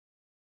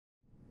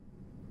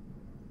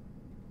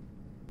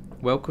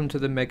Welcome to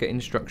the Megger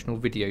instructional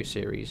video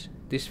series.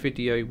 This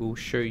video will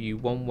show you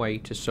one way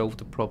to solve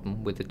the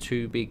problem with the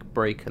two big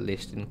breaker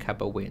list in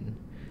CABA Win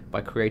by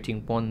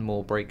creating one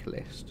more breaker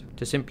list.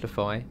 To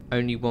simplify,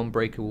 only one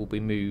breaker will be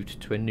moved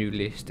to a new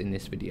list in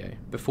this video.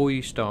 Before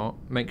you start,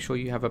 make sure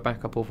you have a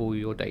backup of all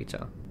your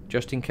data,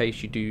 just in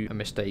case you do a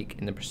mistake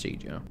in the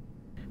procedure.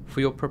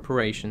 For your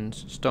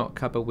preparations, start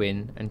CABA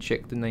Win and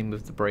check the name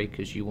of the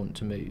breakers you want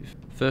to move.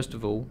 First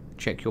of all,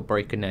 check your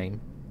breaker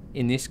name.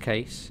 In this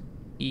case,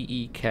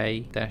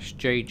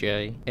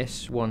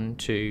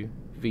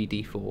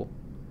 EEK-JJ-S12VD4.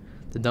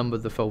 The number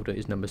of the folder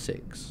is number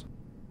 6.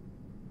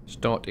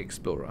 Start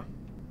Explorer.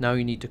 Now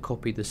you need to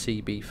copy the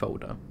CB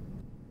folder.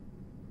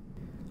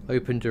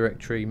 Open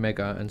directory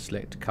Megger and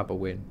select CABA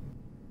Win.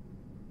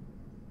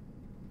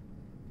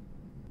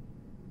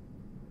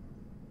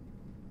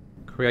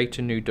 Create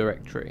a new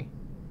directory.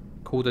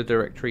 Call the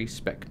directory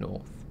Spec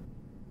North.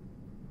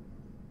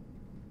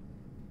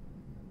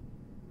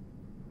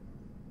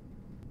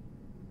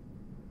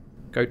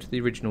 Go to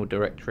the original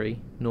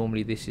directory,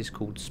 normally this is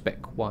called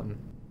Spec 1.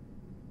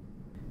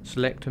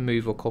 Select and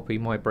move or copy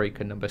my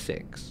breaker number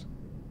 6.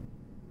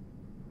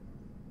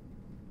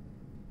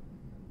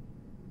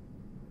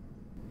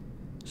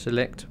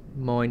 Select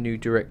my new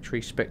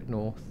directory Spec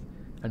North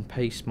and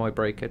paste my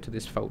breaker to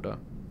this folder.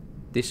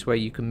 This way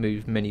you can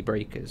move many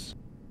breakers.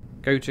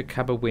 Go to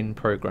CABA Win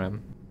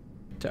program.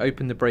 To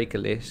open the breaker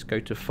list,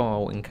 go to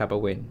File in CABA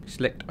Win.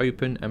 Select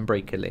Open and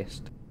Breaker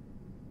List.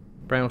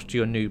 Browse to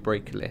your new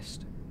breaker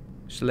list.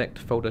 Select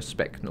folder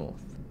Spec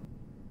North.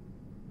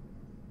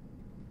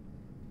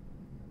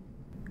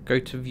 Go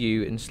to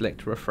View and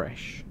select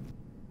Refresh,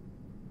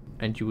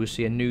 and you will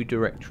see a new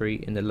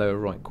directory in the lower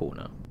right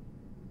corner.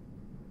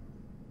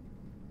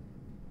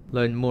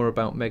 Learn more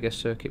about Megger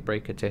circuit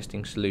breaker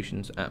testing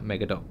solutions at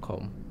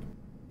megger.com.